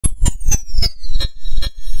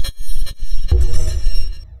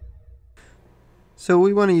So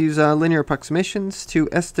we want to use linear approximations to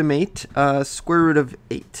estimate square root of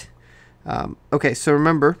 8. Okay, so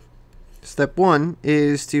remember, step 1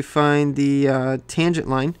 is to find the tangent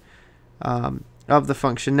line of the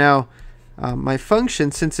function. Now, my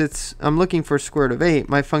function, since I'm looking for square root of 8,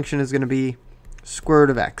 my function is going to be square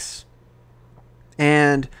root of x.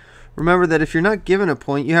 And remember that if you're not given a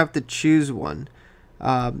point, you have to choose one.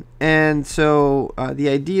 And so the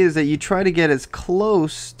idea is that you try to get as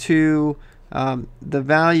close to the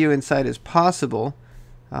value inside as possible,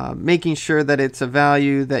 making sure that it's a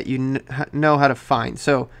value that you know how to find.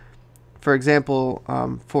 So, for example,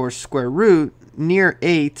 for square root, near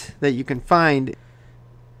 8 that you can find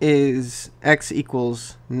is x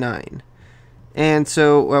equals 9. And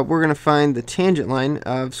so we're going to find the tangent line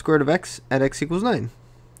of square root of x at x equals 9.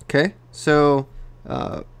 Okay, so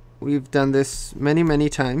we've done this many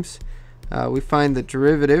times. We find the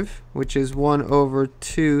derivative, which is 1 over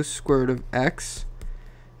 2 square root of x.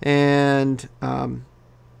 And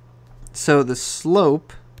so the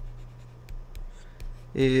slope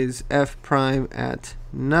is f prime at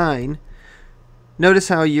 9. Notice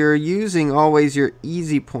how you're using always your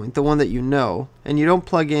easy point, the one that you know, and you don't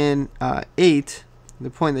plug in 8, the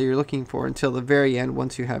point that you're looking for, until the very end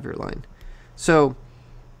once you have your line. So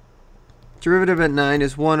derivative at 9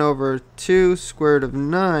 is 1 over 2 square root of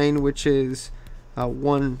 9, which is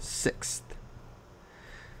 1/6.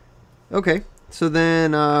 Okay, so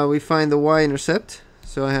then we find the y-intercept.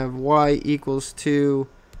 So I have y equals to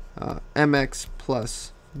mx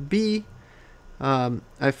plus b.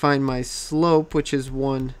 I find my slope, which is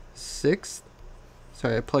 1/6.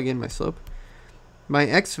 Sorry, I plug in my slope. My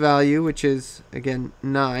x value, which is, again,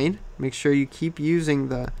 9. Make sure you keep using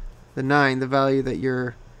the 9, the value that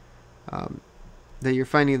you're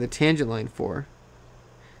finding the tangent line for.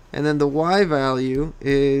 And then the y value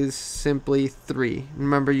is simply 3.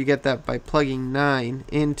 Remember, you get that by plugging 9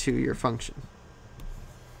 into your function.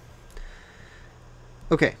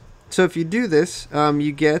 Okay, so if you do this,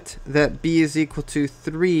 you get that b is equal to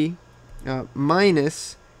 3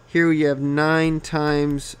 minus, here you have 9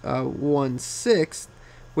 times 1/6,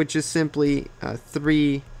 which is simply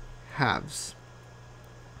 3 halves.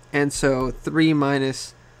 And so 3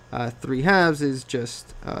 minus 3 halves is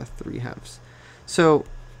just 3 halves. So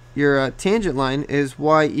your tangent line is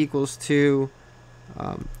y equals to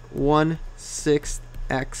 1/6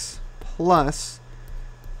 x plus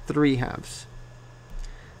 3 halves.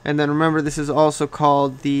 And then remember, this is also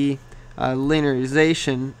called the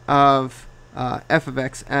linearization of f of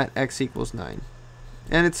x at x equals 9.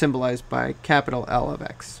 And it's symbolized by capital L of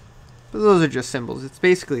x. But those are just symbols. It's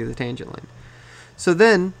basically the tangent line. So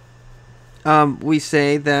then we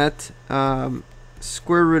say that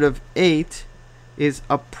square root of 8 is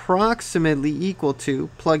approximately equal to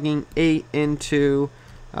plugging 8 into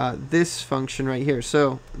this function right here,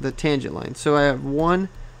 so the tangent line. So I have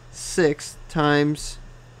 1/6 times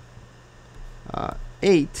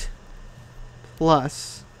 8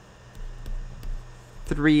 plus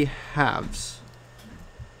 3 halves,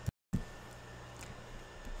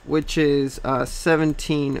 which is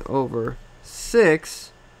 17 over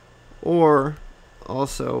 6, or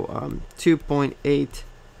also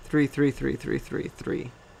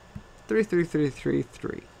 2.833333.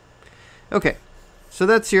 Okay, so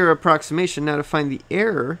that's your approximation. Now to find the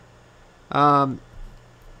error,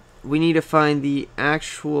 we need to find the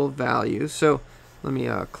actual value. So let me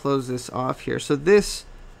close this off here. So this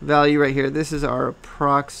value right here, this is our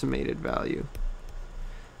approximated value.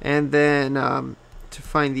 And then to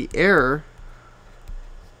find the error,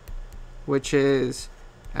 which is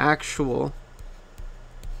actual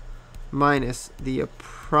minus the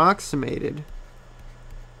approximated,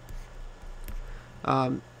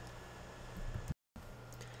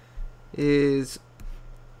 is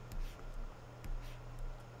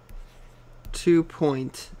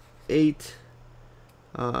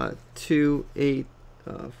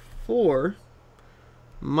 2.8284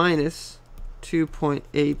 minus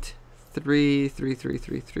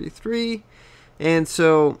 2.833333, and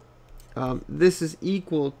so this is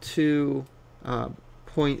equal to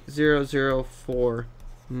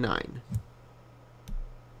 0.0049.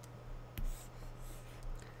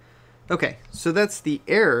 Okay, so that's the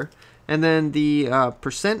error, and then the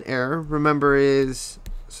percent error, remember, is,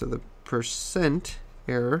 so the percent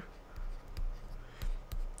error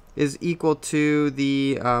is equal to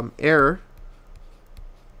the error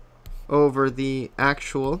over the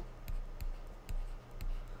actual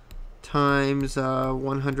times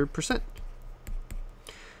 100%.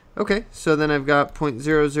 Okay, so then I've got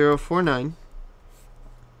 0.0049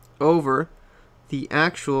 over the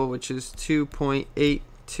actual, which is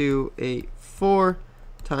 2.8284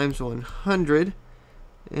 times 100,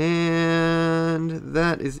 And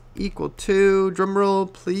that is equal to, drum roll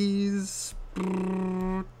please,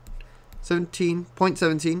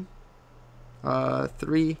 17.17,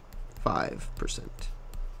 35%.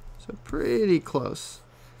 So pretty close.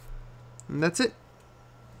 And that's it.